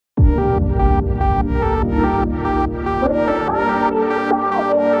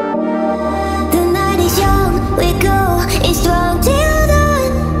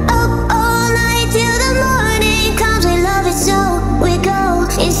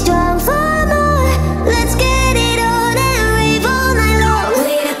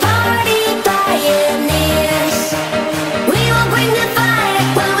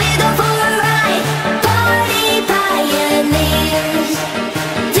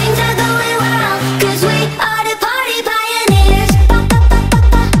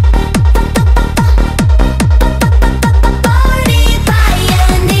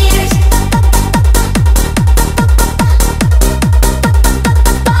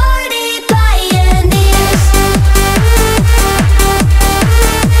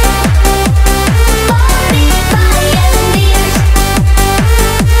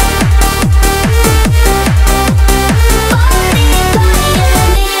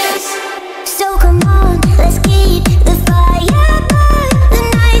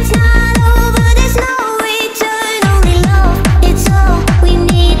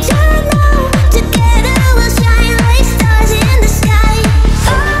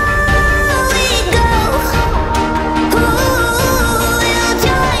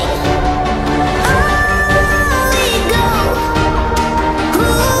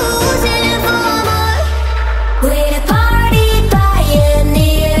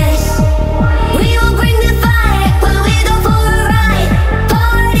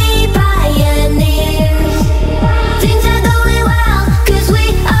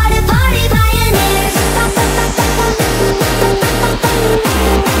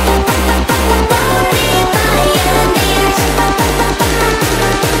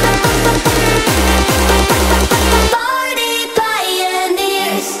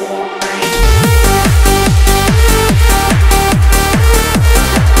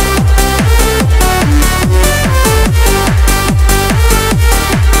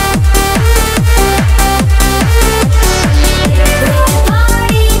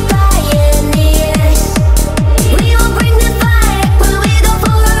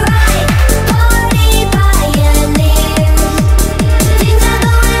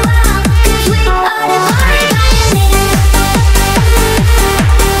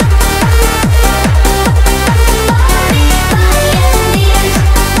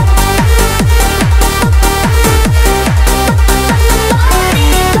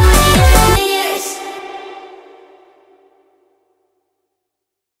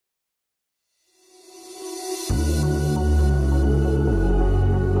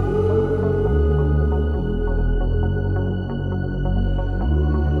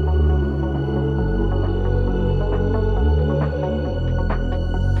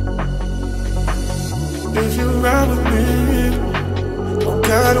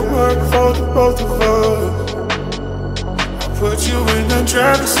gotta work for the both of us. I put you in the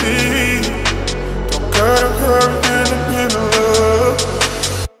driver's seat. Don't gotta hurry in the name of love.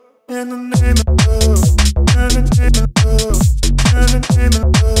 In the name of love. In the name of love. In the name of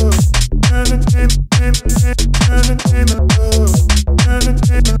love. In the name of love. In the name of love. In the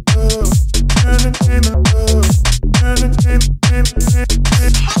name of love. In the name of love. In the name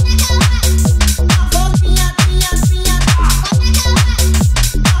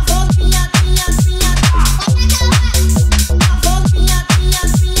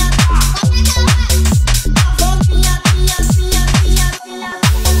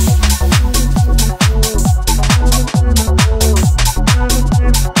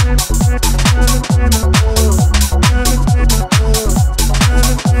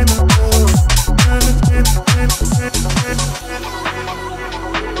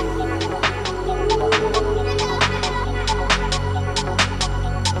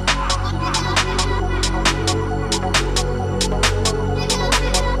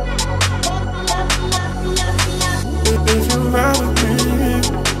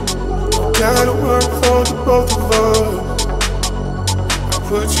gotta work for the both of us. I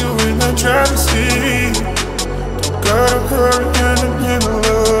put you in the driver's seat. Don't gotta hurry in the name of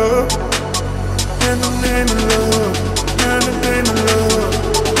love. In the name of love. In the name of love.